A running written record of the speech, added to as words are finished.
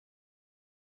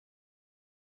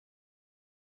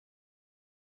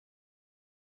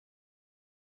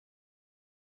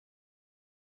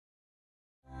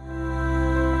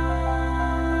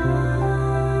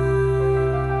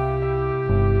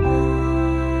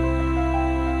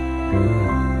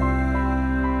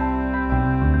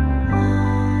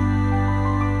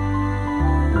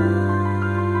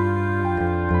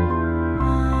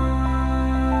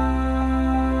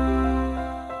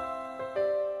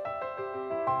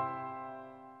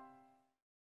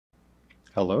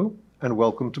Hello, and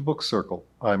welcome to Book Circle.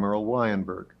 I'm Earl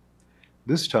Wyenberg.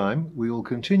 This time, we will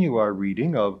continue our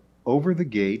reading of Over the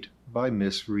Gate by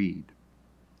Miss Reed.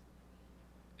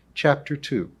 Chapter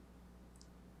 2.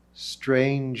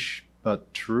 Strange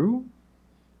but True?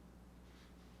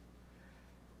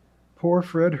 Poor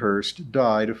Fred Hurst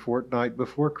died a fortnight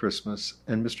before Christmas,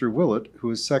 and Mr. Willett,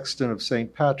 who is sexton of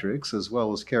St. Patrick's as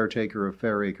well as caretaker of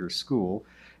Fairacre School,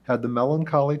 had the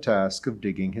melancholy task of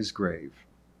digging his grave.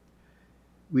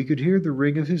 We could hear the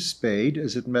ring of his spade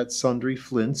as it met sundry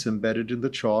flints embedded in the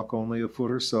chalk only a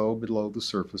foot or so below the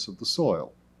surface of the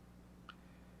soil.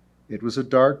 It was a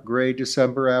dark gray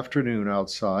December afternoon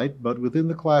outside, but within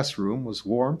the classroom was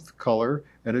warmth, color,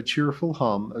 and a cheerful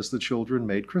hum as the children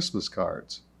made Christmas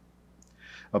cards.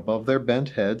 Above their bent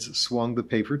heads swung the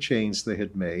paper chains they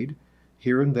had made.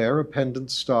 Here and there a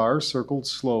pendant star circled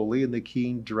slowly in the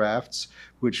keen draughts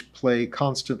which play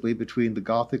constantly between the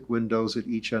Gothic windows at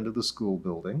each end of the school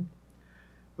building.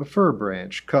 A fir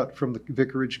branch cut from the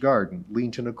vicarage garden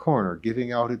leant in a corner,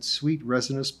 giving out its sweet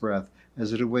resinous breath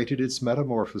as it awaited its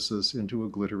metamorphosis into a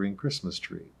glittering Christmas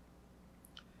tree.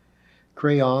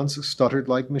 Crayons stuttered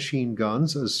like machine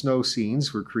guns as snow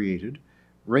scenes were created.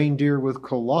 Reindeer with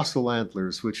colossal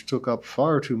antlers, which took up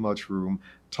far too much room,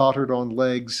 tottered on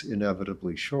legs,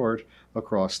 inevitably short,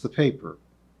 across the paper.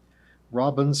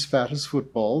 Robins fat as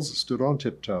footballs stood on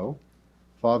tiptoe.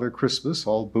 Father Christmas,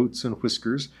 all boots and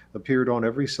whiskers, appeared on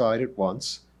every side at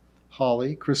once.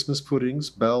 Holly, Christmas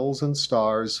puddings, bells, and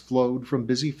stars flowed from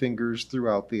busy fingers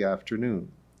throughout the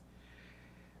afternoon.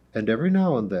 And every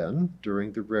now and then,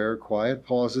 during the rare quiet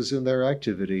pauses in their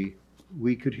activity,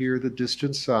 we could hear the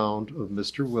distant sound of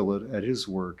Mr. Willett at his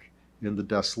work in the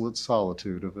desolate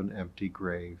solitude of an empty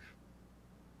grave.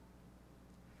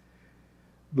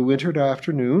 The wintered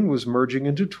afternoon was merging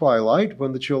into twilight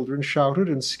when the children shouted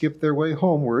and skipped their way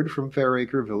homeward from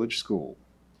Fairacre Village School.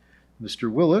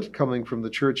 Mr. Willett, coming from the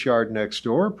churchyard next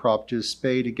door, propped his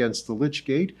spade against the lich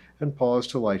gate and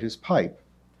paused to light his pipe.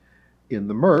 In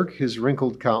the murk, his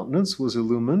wrinkled countenance was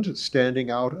illumined,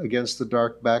 standing out against the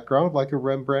dark background like a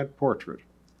Rembrandt portrait.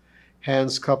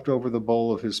 Hands cupped over the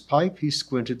bowl of his pipe, he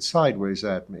squinted sideways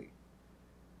at me.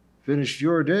 "Finished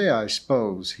your day, I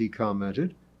s'pose," he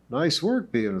commented. "Nice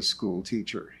work being a school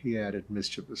teacher," he added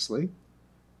mischievously.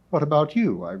 "What about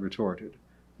you?" I retorted.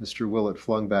 Mr. Willett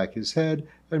flung back his head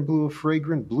and blew a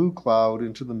fragrant blue cloud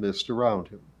into the mist around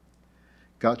him.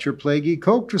 "Got your plaguey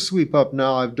coke to sweep up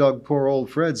now I've dug poor old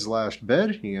Fred's last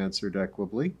bed," he answered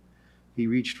equably. He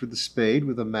reached for the spade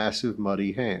with a massive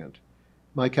muddy hand.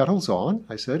 "My kettle's on,"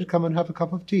 I said. "Come and have a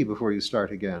cup of tea before you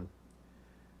start again."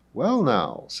 "Well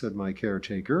now," said my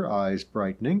caretaker, eyes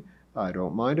brightening, "I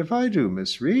don't mind if I do,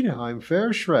 Miss Reed. I'm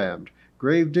fair shrammed.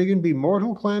 Grave diggin' be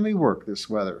mortal clammy work this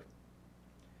weather."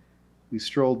 We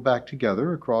strolled back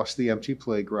together across the empty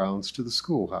playgrounds to the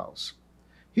schoolhouse.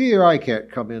 "Here, I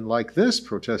can't come in like this,"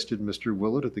 protested Mr.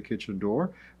 Willett at the kitchen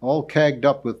door, "all cagged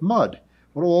up with mud.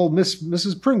 What'll old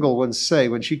Mrs. Pringle say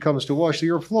when she comes to wash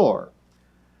your floor?"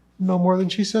 "No more than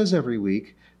she says every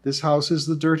week. This house is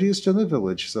the dirtiest in the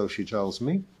village, so she tells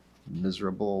me."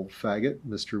 "Miserable old faggot,"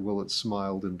 Mr. Willett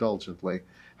smiled indulgently.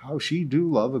 "How she do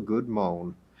love a good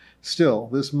moan. Still,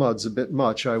 this mud's a bit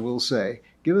much, I will say.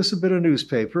 Give us a bit of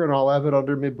newspaper, and I'll have it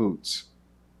under me boots."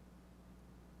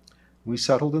 We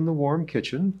settled in the warm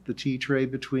kitchen, the tea tray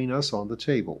between us on the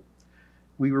table.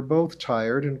 We were both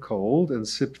tired and cold, and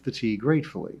sipped the tea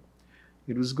gratefully.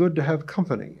 It was good to have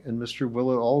company, and Mr.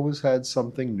 Willett always had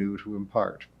something new to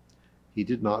impart. He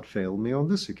did not fail me on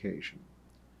this occasion.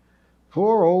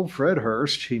 "Poor old Fred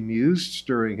Hurst," he mused,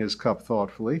 stirring his cup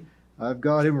thoughtfully. "I've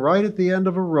got him right at the end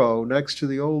of a row, next to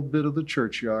the old bit of the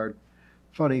churchyard.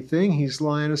 Funny thing, he's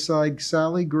lying aside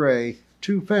Sally Gray,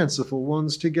 two fanciful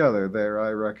ones together there,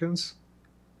 I reckons."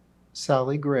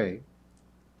 "Sally Gray."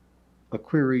 A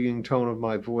querying tone of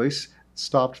my voice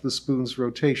stopped the spoon's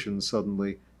rotation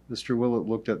suddenly. Mr. Willett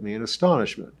looked at me in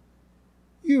astonishment.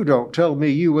 "You don't tell me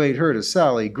you ain't heard of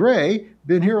Sally Gray?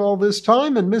 Been here all this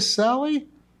time and Miss Sally?"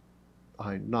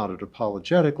 I nodded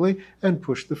apologetically and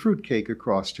pushed the fruitcake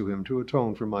across to him to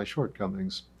atone for my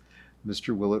shortcomings.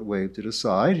 Mr. Willett waved it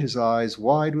aside, his eyes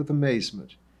wide with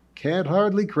amazement. "Can't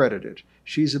hardly credit it.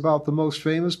 She's about the most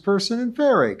famous person in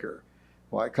Fairacre.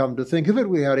 Why, come to think of it,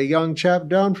 we had a young chap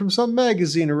down from some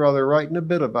magazine or other writing a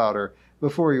bit about her.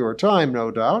 Before your time, no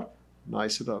doubt.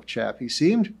 Nice enough chap he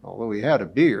seemed, although he had a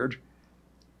beard."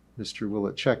 Mr.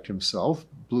 Willett checked himself,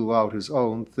 blew out his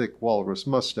own thick walrus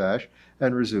mustache,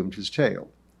 and resumed his tale.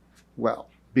 "Well,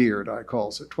 beard, I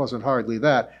calls it. 'Twasn't hardly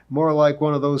that. More like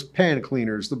one of those pan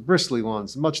cleaners, the bristly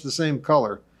ones, much the same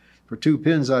color. For 2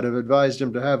 pins I'd have advised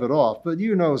him to have it off, but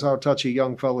you knows how touchy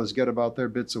young fellows get about their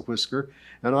bits of whisker,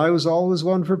 and I was always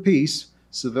one for peace.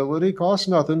 Civility costs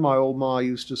nothing, my old ma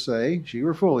used to say. She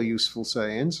were full of useful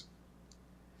sayings.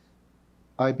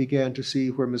 I began to see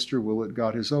where Mr. Willett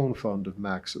got his own fund of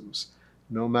maxims.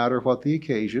 No matter what the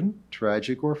occasion,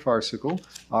 tragic or farcical,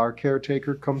 our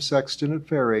caretaker cum sexton at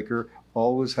Fairacre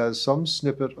always has some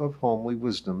snippet of homely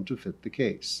wisdom to fit the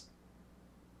case.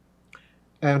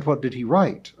 And what did he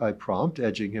write? I prompt,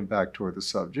 edging him back toward the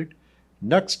subject.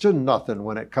 Next to nothing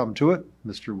when it come to it.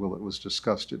 Mr. Willett was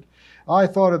disgusted. I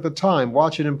thought at the time,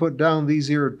 watching him put down these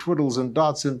here twiddles and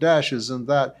dots and dashes and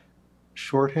that—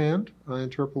 Shorthand? I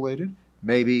interpolated.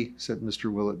 Maybe, said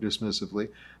Mr. Willett dismissively,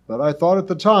 but I thought at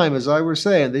the time, as I were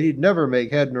saying, that he'd never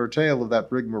make head nor tail of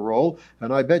that rigmarole,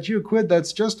 and I bet you a quid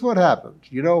that's just what happened.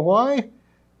 You know why?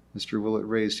 Mr. Willett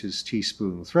raised his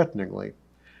teaspoon threateningly.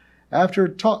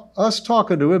 After us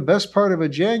talking to him best part of a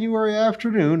January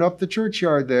afternoon up the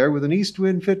churchyard there with an east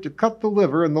wind fit to cut the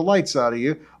liver and the lights out of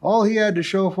you, all he had to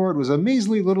show for it was a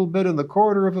measly little bit in the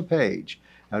quarter of a page.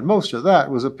 And most of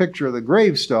that was a picture of the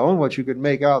gravestone, what you could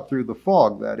make out through the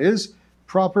fog, that is.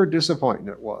 Proper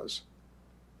disappointment it was.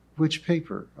 Which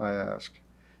paper? I asked.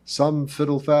 Some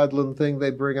fiddle-faddlin' thing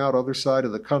they bring out other side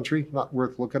of the country, not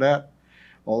worth looking at.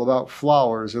 All about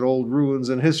flowers and old ruins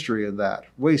and history and that.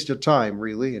 Waste of time,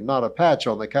 really, and not a patch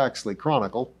on the Caxley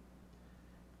Chronicle.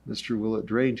 Mr. Willett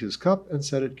drained his cup and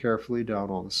set it carefully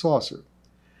down on the saucer.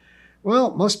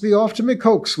 Well, must be off to me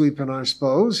coke sweeping, I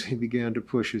suppose. He began to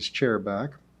push his chair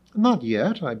back. Not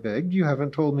yet, I begged. You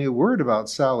haven't told me a word about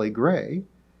Sally Gray.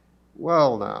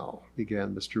 Well, now,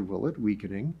 began Mr. Willett,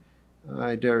 weakening.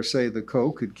 I dare say the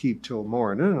coke could keep till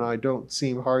morning, and I don't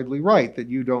seem hardly right that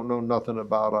you don't know nothing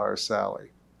about our Sally.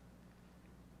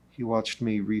 He watched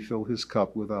me refill his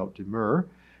cup without demur,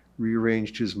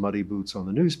 rearranged his muddy boots on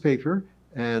the newspaper,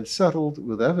 and settled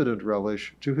with evident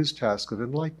relish to his task of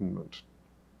enlightenment.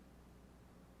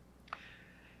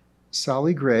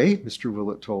 Sally Gray, Mr.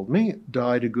 Willett told me,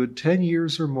 died a good 10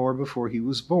 years or more before he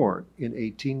was born, in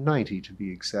 1890 to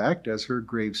be exact, as her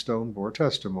gravestone bore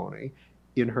testimony,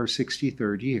 in her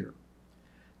 63rd year.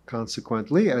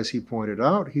 Consequently, as he pointed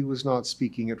out, he was not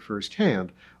speaking at first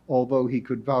hand, although he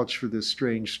could vouch for this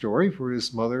strange story, for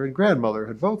his mother and grandmother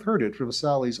had both heard it from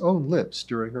Sally's own lips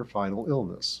during her final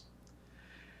illness.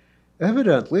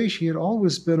 Evidently, she had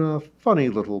always been a funny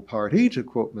little party, to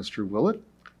quote Mr. Willett.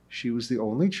 She was the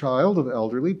only child of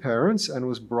elderly parents and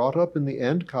was brought up in the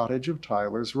end cottage of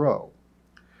Tyler's Row.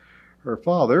 Her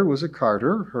father was a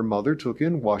carter, her mother took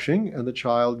in washing, and the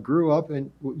child grew up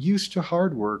and used to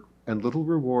hard work and little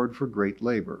reward for great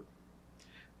labor.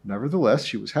 Nevertheless,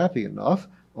 she was happy enough,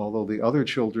 although the other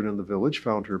children in the village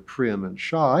found her prim and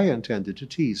shy and tended to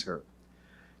tease her.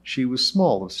 She was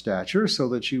small of stature, so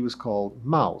that she was called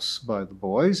Mouse by the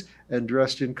boys, and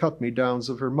dressed in cut-me-downs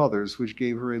of her mother's, which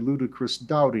gave her a ludicrous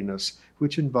dowdiness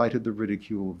which invited the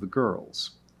ridicule of the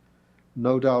girls.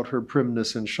 No doubt her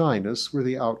primness and shyness were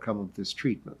the outcome of this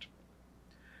treatment.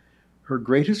 Her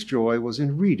greatest joy was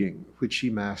in reading, which she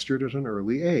mastered at an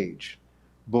early age.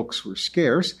 Books were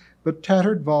scarce, but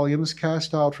tattered volumes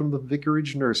cast out from the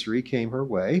vicarage nursery came her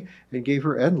way and gave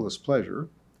her endless pleasure.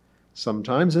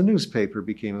 Sometimes a newspaper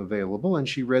became available, and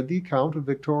she read the account of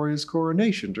Victoria's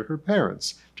coronation to her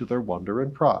parents, to their wonder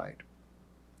and pride.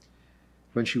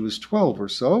 When she was 12 or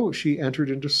so, she entered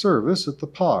into service at the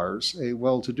Parrs, a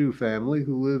well-to-do family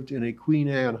who lived in a Queen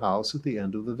Anne house at the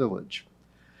end of the village.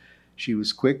 She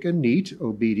was quick and neat,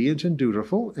 obedient and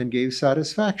dutiful, and gave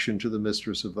satisfaction to the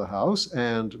mistress of the house,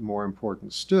 and, more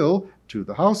important still, to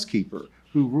the housekeeper,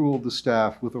 who ruled the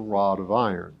staff with a rod of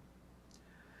iron.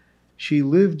 She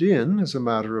lived in, as a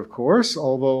matter of course,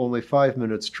 although only 5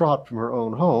 minutes' trot from her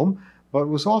own home, but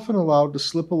was often allowed to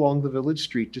slip along the village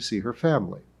street to see her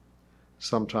family.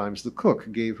 Sometimes the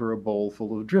cook gave her a bowl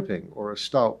full of dripping, or a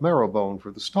stout marrow-bone for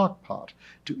the stock-pot,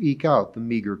 to eke out the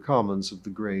meagre commons of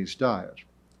the Greys' diet.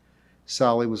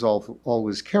 Sally was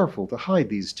always careful to hide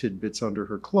these tidbits under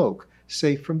her cloak,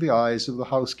 safe from the eyes of the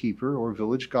housekeeper or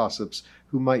village gossips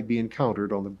who might be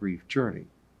encountered on the brief journey.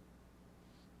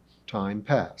 Time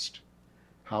passed.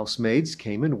 Housemaids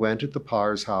came and went at the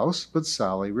Parrs' house, but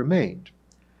Sally remained.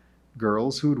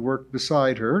 Girls who had worked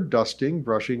beside her, dusting,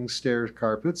 brushing stair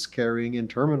carpets, carrying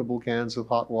interminable cans of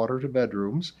hot water to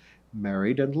bedrooms,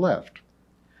 married and left.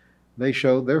 They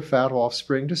showed their fat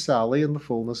offspring to Sally in the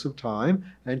fullness of time,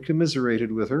 and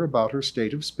commiserated with her about her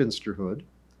state of spinsterhood.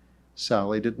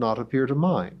 Sally did not appear to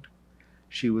mind.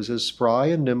 She was as spry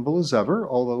and nimble as ever,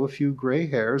 although a few gray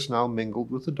hairs now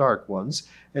mingled with the dark ones,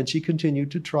 and she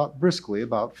continued to trot briskly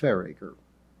about Fairacre.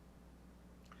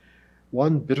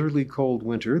 One bitterly cold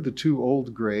winter the two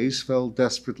old Greys fell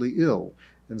desperately ill,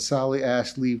 and Sally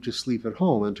asked leave to sleep at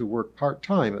home and to work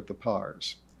part-time at the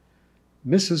Parrs.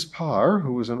 Mrs. Parr,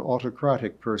 who was an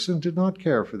autocratic person, did not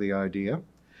care for the idea.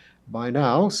 By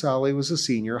now Sally was a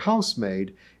senior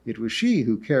housemaid. It was she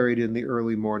who carried in the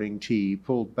early morning tea,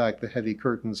 pulled back the heavy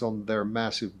curtains on their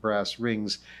massive brass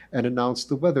rings, and announced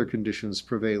the weather conditions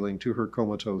prevailing to her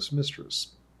comatose mistress.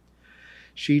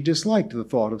 She disliked the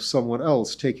thought of someone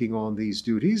else taking on these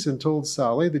duties, and told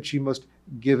Sally that she must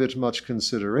give it much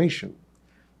consideration.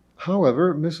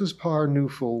 However, Mrs. Parr knew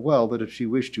full well that if she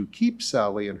wished to keep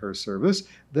Sally in her service,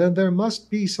 then there must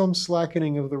be some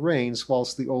slackening of the reins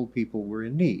whilst the old people were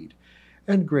in need,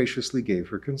 and graciously gave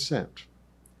her consent.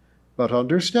 "But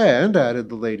understand," added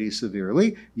the lady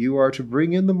severely, "you are to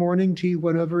bring in the morning tea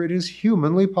whenever it is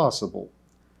humanly possible."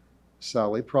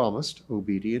 Sally promised,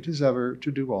 obedient as ever,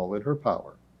 to do all in her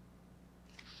power.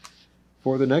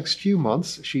 For the next few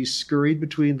months she scurried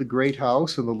between the great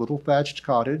house and the little thatched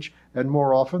cottage, and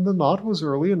more often than not was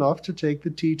early enough to take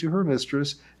the tea to her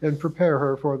mistress and prepare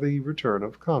her for the return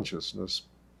of consciousness.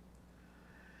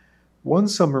 One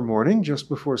summer morning, just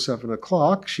before 7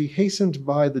 o'clock, she hastened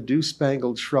by the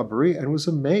dew-spangled shrubbery and was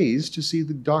amazed to see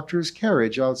the doctor's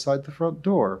carriage outside the front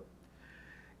door.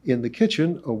 In the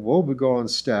kitchen, a woebegone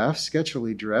staff,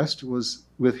 sketchily dressed, was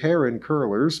with hair in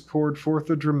curlers, poured forth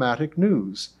the dramatic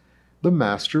news. The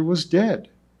master was dead.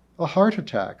 A heart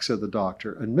attack, said the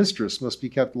doctor, and mistress must be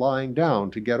kept lying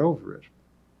down to get over it.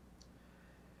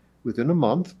 Within a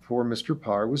month, poor Mr.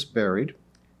 Parr was buried.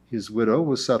 His widow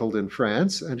was settled in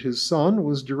France, and his son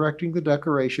was directing the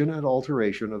decoration and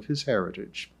alteration of his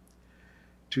heritage.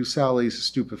 To Sally's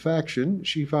stupefaction,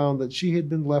 she found that she had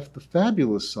been left the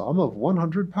fabulous sum of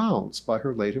 £100 by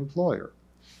her late employer.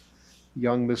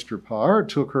 Young Mr. Parr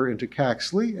took her into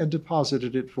Caxley and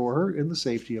deposited it for her in the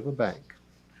safety of a bank.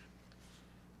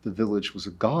 The village was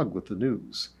agog with the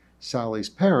news. Sally's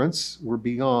parents were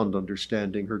beyond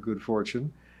understanding her good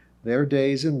fortune. Their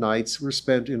days and nights were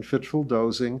spent in fitful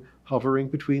dozing, hovering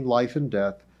between life and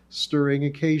death, stirring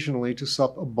occasionally to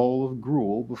sup a bowl of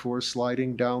gruel before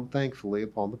sliding down thankfully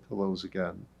upon the pillows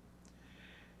again.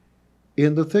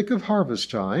 In the thick of harvest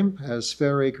time, as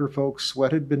Fairacre folk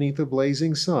sweated beneath a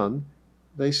blazing sun,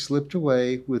 they slipped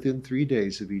away within 3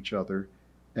 days of each other,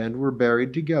 and were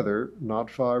buried together not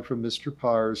far from Mr.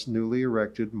 Parr's newly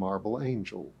erected marble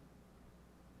angel.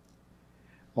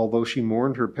 Although she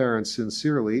mourned her parents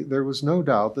sincerely, there was no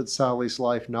doubt that Sally's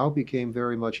life now became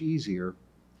very much easier.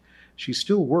 She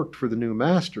still worked for the new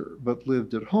master, but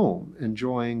lived at home,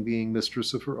 enjoying being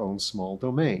mistress of her own small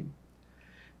domain.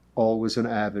 Always an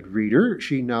avid reader,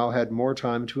 she now had more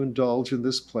time to indulge in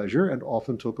this pleasure, and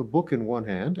often took a book in one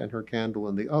hand and her candle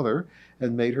in the other,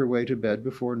 and made her way to bed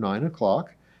before 9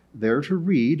 o'clock, there to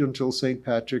read until St.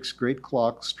 Patrick's great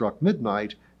clock struck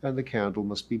midnight and the candle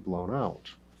must be blown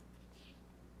out.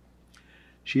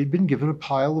 She had been given a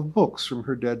pile of books from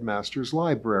her dead master's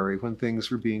library when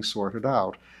things were being sorted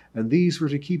out, and these were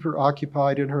to keep her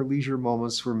occupied in her leisure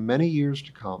moments for many years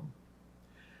to come.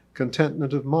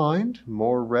 Contentment of mind,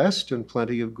 more rest, and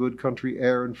plenty of good country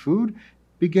air and food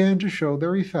began to show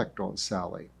their effect on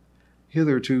Sally.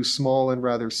 Hitherto small and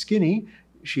rather skinny,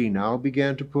 she now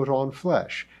began to put on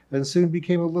flesh, and soon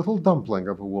became a little dumpling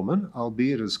of a woman,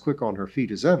 albeit as quick on her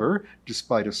feet as ever,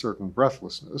 despite a certain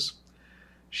breathlessness.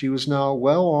 She was now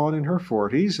well on in her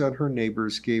 40s, and her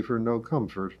neighbors gave her no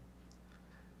comfort.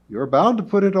 "You're bound to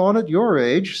put it on at your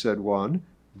age," said one.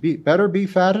 "Better be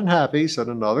fat and happy," said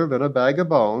another, "than a bag of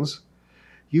bones."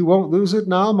 "You won't lose it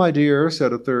now, my dear,"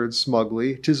 said a third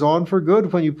smugly. "'Tis on for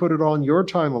good when you put it on your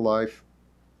time of life."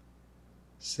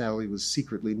 Sally was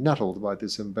secretly nettled by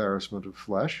this embarrassment of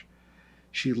flesh.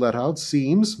 She let out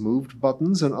seams, moved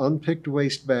buttons, and unpicked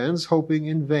waistbands, hoping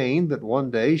in vain that one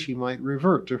day she might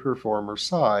revert to her former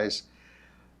size.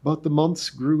 But the months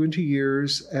grew into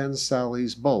years, and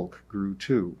Sally's bulk grew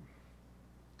too.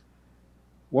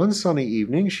 One sunny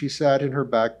evening she sat in her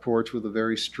back porch with a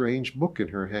very strange book in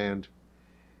her hand.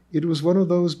 It was one of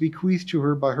those bequeathed to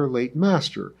her by her late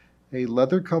master, a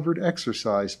leather-covered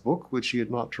exercise book which she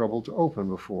had not troubled to open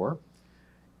before.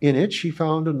 In it she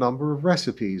found a number of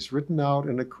recipes written out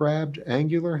in a crabbed,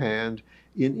 angular hand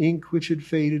in ink which had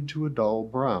faded to a dull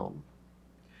brown.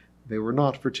 They were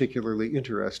not particularly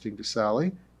interesting to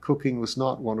Sally. Cooking was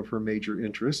not one of her major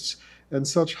interests, and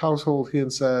such household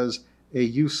hints as "a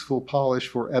useful polish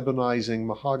for ebonizing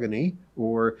mahogany,"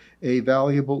 or "a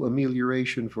valuable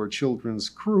amelioration for children's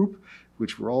croup,"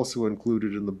 which were also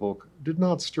included in the book, did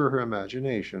not stir her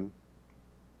imagination.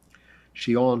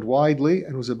 She yawned widely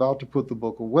and was about to put the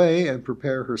book away and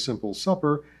prepare her simple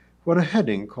supper when a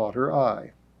heading caught her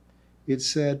eye. It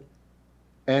said,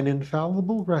 An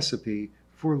infallible recipe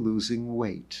for losing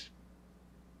weight.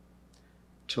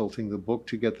 Tilting the book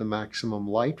to get the maximum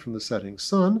light from the setting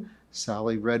sun,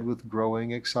 Sally read with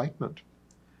growing excitement.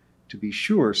 To be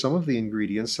sure, some of the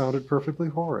ingredients sounded perfectly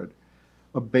horrid.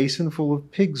 A basinful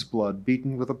of pig's blood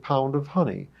beaten with a pound of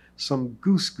honey, some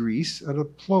goose grease, and a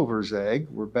plover's egg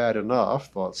were bad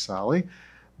enough, thought Sally,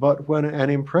 but when an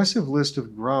impressive list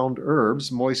of ground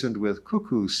herbs moistened with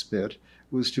cuckoo spit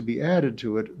was to be added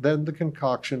to it, then the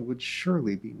concoction would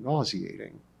surely be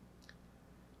nauseating.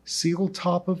 Seal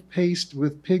top of paste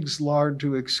with pig's lard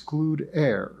to exclude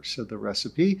air, said the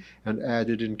recipe, and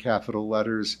added in capital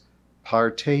letters,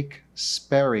 partake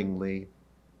sparingly.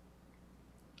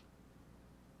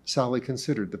 Sally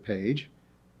considered the page.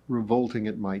 Revolting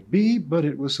it might be, but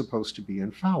it was supposed to be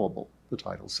infallible. The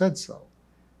title said so.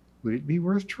 Would it be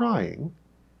worth trying?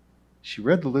 She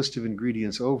read the list of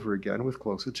ingredients over again with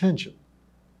close attention.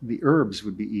 The herbs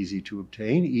would be easy to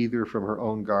obtain, either from her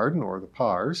own garden or the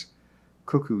Parr's.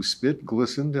 Cuckoo spit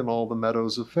glistened in all the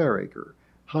meadows of Fairacre.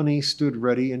 Honey stood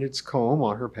ready in its comb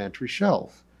on her pantry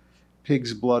shelf.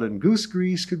 Pig's blood and goose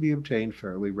grease could be obtained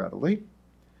fairly readily.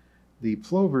 The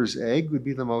plover's egg would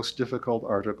be the most difficult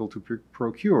article to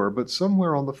procure, but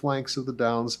somewhere on the flanks of the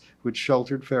downs which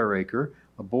sheltered Fairacre,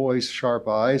 a boy's sharp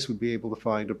eyes would be able to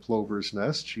find a plover's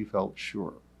nest, she felt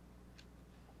sure.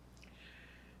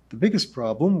 The biggest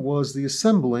problem was the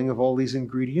assembling of all these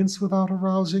ingredients without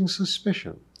arousing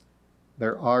suspicion.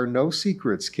 There are no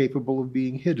secrets capable of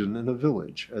being hidden in a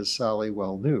village, as Sally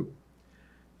well knew.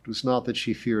 It was not that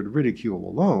she feared ridicule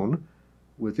alone.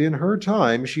 Within her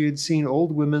time she had seen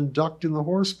old women ducked in the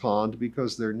horse pond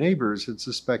because their neighbors had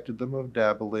suspected them of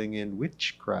dabbling in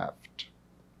witchcraft.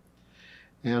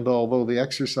 And although the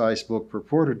exercise book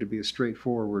purported to be a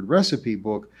straightforward recipe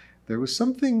book, there was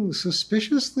something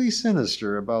suspiciously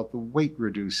sinister about the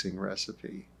weight-reducing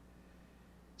recipe.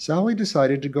 Sally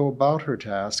decided to go about her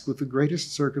task with the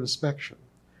greatest circumspection.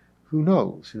 Who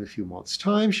knows, in a few months'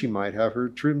 time she might have her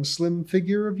trim, slim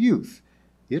figure of youth.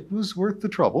 It was worth the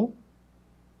trouble.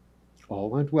 All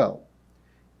went well.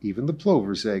 Even the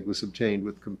plover's egg was obtained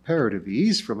with comparative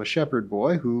ease from a shepherd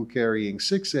boy who, carrying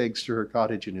 6 eggs to her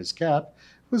cottage in his cap,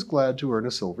 was glad to earn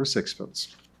a silver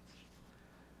sixpence.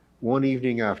 One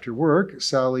evening after work,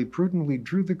 Sally prudently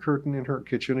drew the curtain in her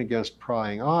kitchen against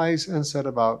prying eyes and set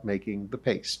about making the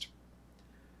paste.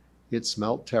 It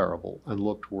smelt terrible and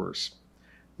looked worse.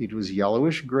 It was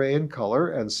yellowish-gray in color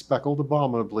and speckled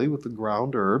abominably with the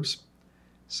ground herbs.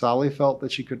 Sally felt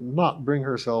that she could not bring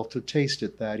herself to taste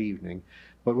it that evening,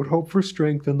 but would hope for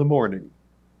strength in the morning.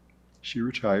 She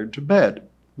retired to bed,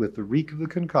 with the reek of the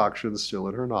concoction still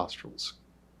in her nostrils.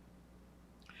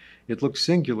 It looked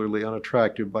singularly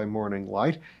unattractive by morning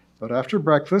light, but after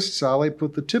breakfast Sally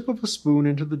put the tip of a spoon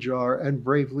into the jar and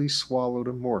bravely swallowed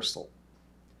a morsel.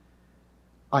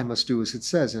 "I must do as it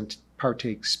says and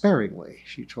partake sparingly,"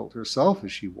 she told herself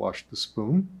as she washed the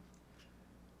spoon.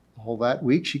 All that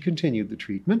week she continued the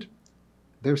treatment.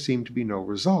 There seemed to be no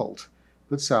result,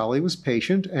 but Sally was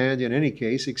patient and in any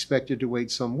case expected to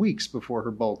wait some weeks before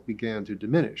her bulk began to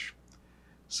diminish.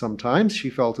 Sometimes she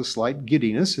felt a slight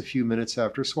giddiness a few minutes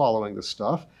after swallowing the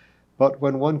stuff, but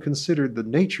when one considered the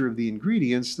nature of the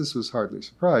ingredients, this was hardly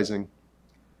surprising.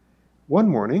 One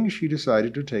morning she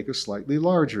decided to take a slightly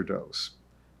larger dose.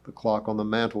 The clock on the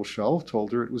mantel shelf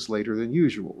told her it was later than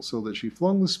usual, so that she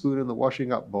flung the spoon in the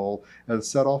washing-up bowl and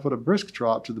set off at a brisk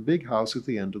trot to the big house at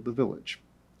the end of the village.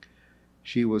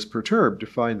 She was perturbed to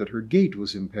find that her gait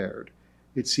was impaired.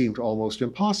 It seemed almost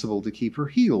impossible to keep her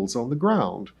heels on the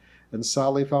ground, and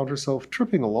Sally found herself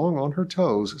tripping along on her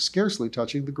toes, scarcely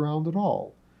touching the ground at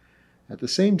all. At the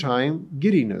same time,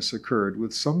 giddiness occurred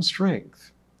with some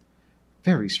strength.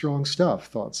 Very strong stuff,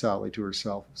 thought Sally to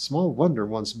herself. Small wonder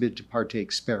one's bid to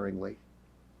partake sparingly.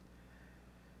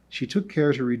 She took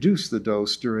care to reduce the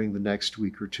dose during the next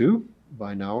week or two.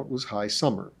 By now it was high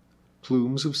summer.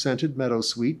 Plumes of scented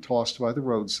meadowsweet tossed by the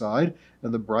roadside,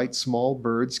 and the bright small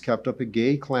birds kept up a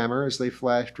gay clamor as they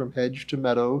flashed from hedge to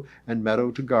meadow and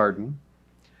meadow to garden.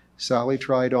 Sally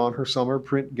tried on her summer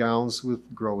print gowns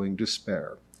with growing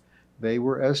despair. They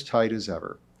were as tight as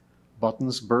ever.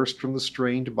 Buttons burst from the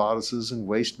strained bodices and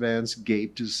waistbands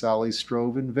gaped as Sally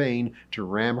strove in vain to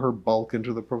ram her bulk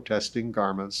into the protesting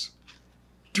garments.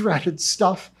 "Dratted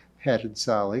stuff!" panted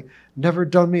Sally. "Never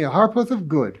done me a harpeth of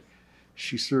good."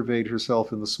 She surveyed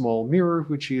herself in the small mirror,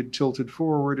 which she had tilted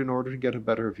forward in order to get a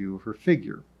better view of her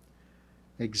figure.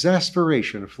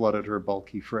 Exasperation flooded her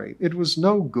bulky frame. It was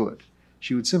no good.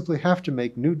 She would simply have to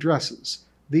make new dresses.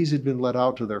 These had been let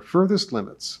out to their furthest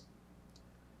limits.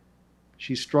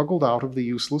 She struggled out of the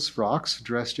useless frocks,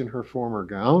 dressed in her former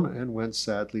gown, and went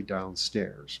sadly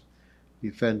downstairs. The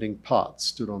offending pot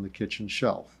stood on the kitchen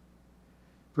shelf.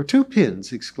 "For 2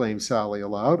 pins," exclaimed Sally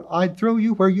aloud, "I'd throw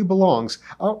you where you belongs,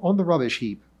 out on the rubbish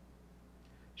heap."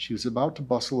 She was about to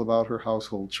bustle about her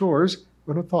household chores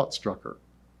when a thought struck her.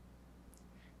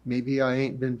 "Maybe I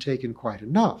ain't been taking quite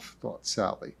enough," thought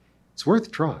Sally. "It's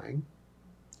worth trying."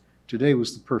 Today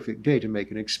was the perfect day to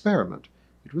make an experiment.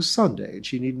 It was Sunday, and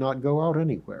she need not go out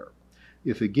anywhere.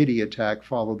 If a giddy attack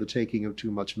followed the taking of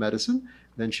too much medicine,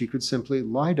 then she could simply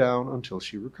lie down until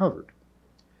she recovered.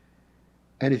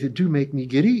 "And if it do make me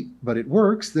giddy, but it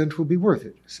works, then 'twill be worth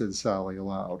it," said Sally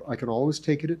aloud. "I can always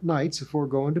take it at nights afore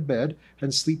going to bed,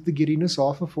 and sleep the giddiness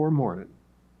off afore morning."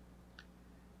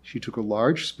 She took a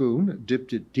large spoon,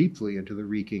 dipped it deeply into the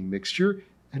reeking mixture,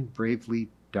 and bravely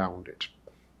downed it.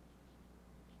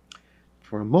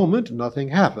 For a moment nothing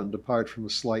happened, apart from a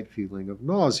slight feeling of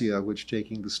nausea which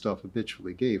taking the stuff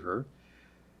habitually gave her.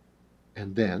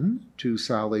 And then, to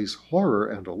Sally's horror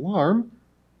and alarm,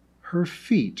 her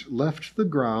feet left the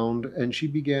ground, and she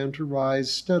began to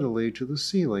rise steadily to the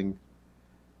ceiling.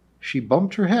 She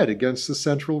bumped her head against the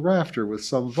central rafter with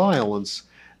some violence,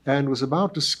 and was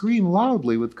about to scream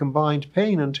loudly with combined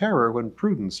pain and terror when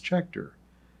Prudence checked her.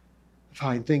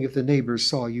 "Fine thing if the neighbors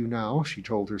saw you now," she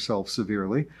told herself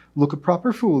severely. "Look a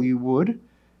proper fool, you would."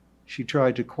 She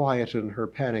tried to quieten her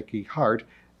panicky heart,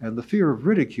 and the fear of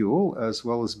ridicule, as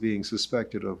well as being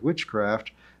suspected of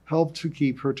witchcraft, helped to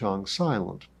keep her tongue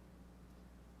silent.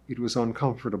 It was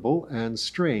uncomfortable and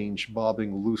strange,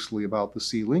 bobbing loosely about the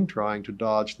ceiling, trying to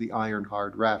dodge the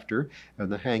iron-hard rafter and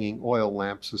the hanging oil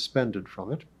lamp suspended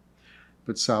from it.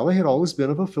 But Sally had always been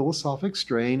of a philosophic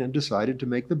strain, and decided to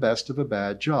make the best of a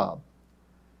bad job.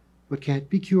 "What can't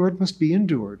be cured must be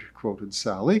endured," quoted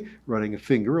Sally, running a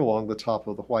finger along the top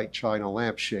of the white china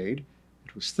lampshade.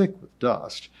 It was thick with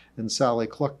dust, and Sally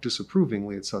clucked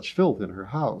disapprovingly at such filth in her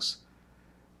house.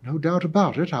 "No doubt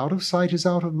about it, out of sight is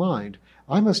out of mind.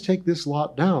 I must take this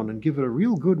lot down and give it a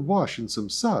real good wash in some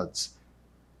suds."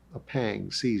 A pang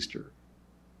seized her.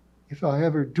 "If I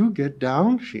ever do get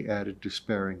down," she added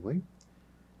despairingly.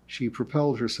 She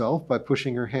propelled herself by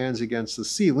pushing her hands against the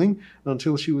ceiling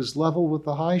until she was level with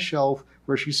the high shelf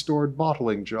where she stored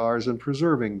bottling jars and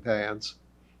preserving pans.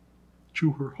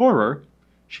 To her horror,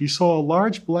 she saw a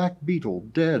large black beetle,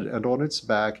 dead and on its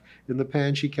back, in the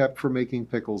pan she kept for making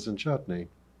pickles and chutney.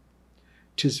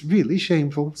 "'Tis really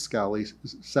shameful,"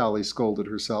 Sally scolded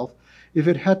herself. "If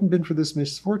it hadn't been for this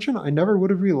misfortune, I never would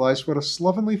have realized what a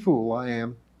slovenly fool I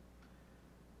am."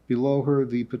 Below her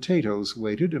the potatoes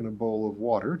waited in a bowl of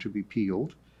water to be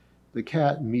peeled. The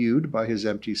cat mewed by his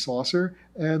empty saucer,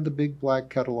 and the big black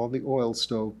kettle on the oil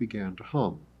stove began to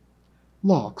hum.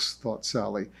 "Lawks," thought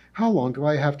Sally, "how long do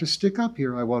I have to stick up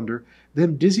here, I wonder?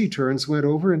 Them dizzy turns went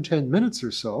over in 10 minutes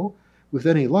or so. With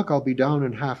any luck I'll be down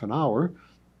in half an hour."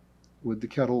 Would the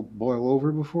kettle boil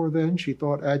over before then? She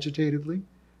thought agitatedly.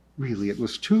 Really, it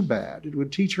was too bad. It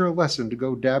would teach her a lesson to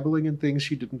go dabbling in things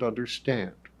she didn't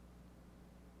understand.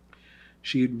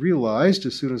 She had realized,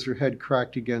 as soon as her head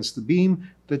cracked against the beam,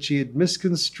 that she had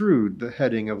misconstrued the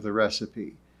heading of the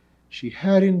recipe. She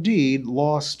had indeed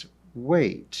lost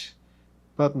weight,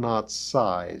 but not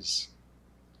size.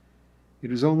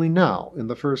 It was only now, in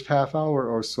the first half-hour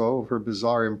or so of her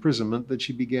bizarre imprisonment, that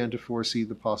she began to foresee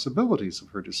the possibilities of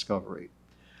her discovery.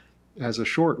 As a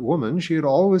short woman, she had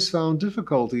always found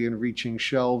difficulty in reaching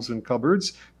shelves and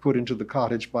cupboards put into the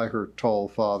cottage by her tall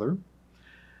father.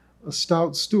 A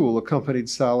stout stool accompanied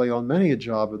Sally on many a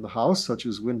job in the house, such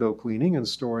as window cleaning and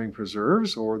storing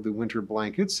preserves, or the winter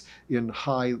blankets in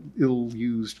high,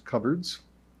 ill-used cupboards.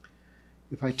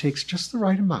 "If I takes just the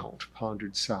right amount,"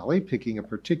 pondered Sally, picking a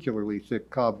particularly thick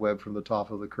cobweb from the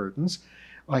top of the curtains,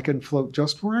 "I can float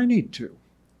just where I need to."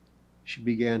 She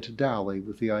began to dally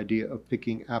with the idea of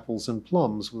picking apples and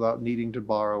plums without needing to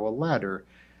borrow a ladder,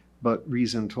 but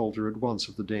reason told her at once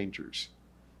of the dangers.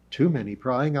 "Too many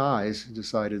prying eyes,"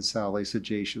 decided Sally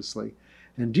sagaciously,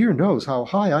 "and dear knows how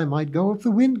high I might go if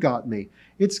the wind got me.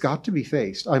 It's got to be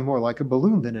faced. I'm more like a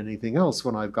balloon than anything else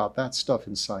when I've got that stuff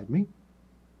inside me."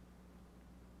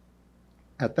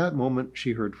 At that moment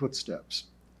she heard footsteps.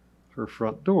 Her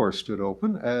front door stood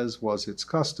open, as was its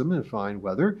custom in fine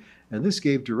weather, and this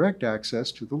gave direct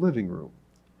access to the living room.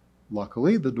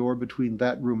 Luckily, the door between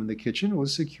that room and the kitchen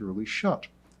was securely shut.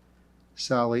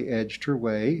 Sally edged her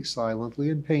way, silently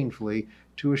and painfully,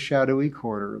 to a shadowy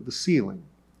corner of the ceiling.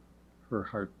 Her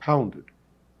heart pounded.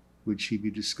 Would she be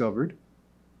discovered?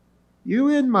 "You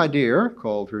in, my dear?"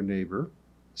 called her neighbor.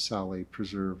 Sally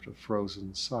preserved a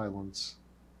frozen silence.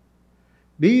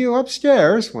 "Be you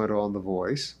upstairs?" went on the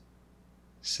voice.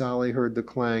 Sally heard the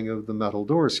clang of the metal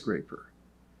door scraper.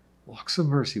 Locks of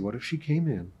mercy, what if she came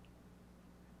in?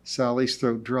 Sally's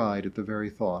throat dried at the very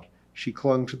thought. She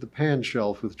clung to the pan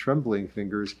shelf with trembling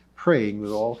fingers, praying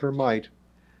with all her might.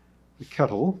 The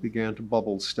kettle began to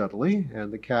bubble steadily,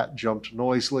 and the cat jumped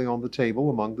noisily on the table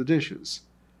among the dishes.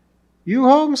 "You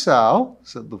home, Sal?"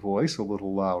 said the voice a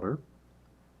little louder.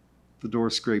 The door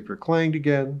scraper clanged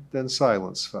again, then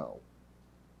silence fell.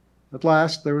 At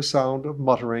last there was sound of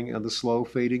muttering and the slow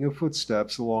fading of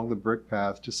footsteps along the brick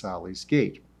path to Sally's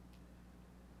gate.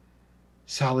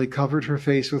 Sally covered her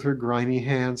face with her grimy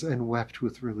hands and wept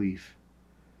with relief.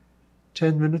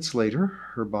 10 minutes later,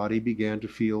 her body began to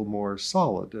feel more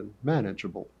solid and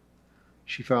manageable.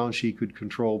 She found she could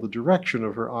control the direction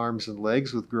of her arms and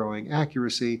legs with growing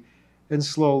accuracy, and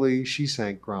slowly she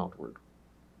sank groundward.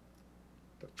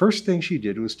 The first thing she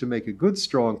did was to make a good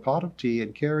strong pot of tea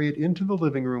and carry it into the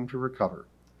living room to recover.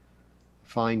 A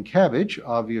fine cabbage,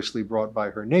 obviously brought by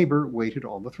her neighbor, waited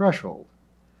on the threshold.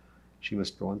 She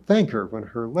must go and thank her when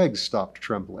her legs stopped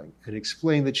trembling, and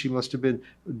explain that she must have been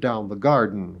down the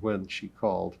garden when she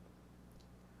called.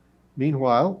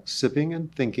 Meanwhile, sipping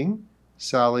and thinking,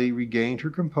 Sally regained her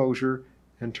composure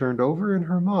and turned over in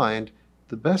her mind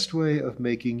the best way of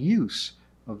making use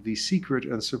of the secret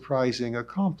and surprising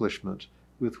accomplishment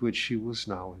with which she was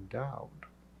now endowed.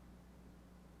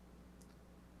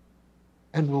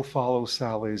 And we'll follow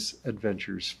Sally's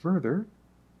adventures further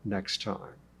next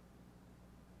time.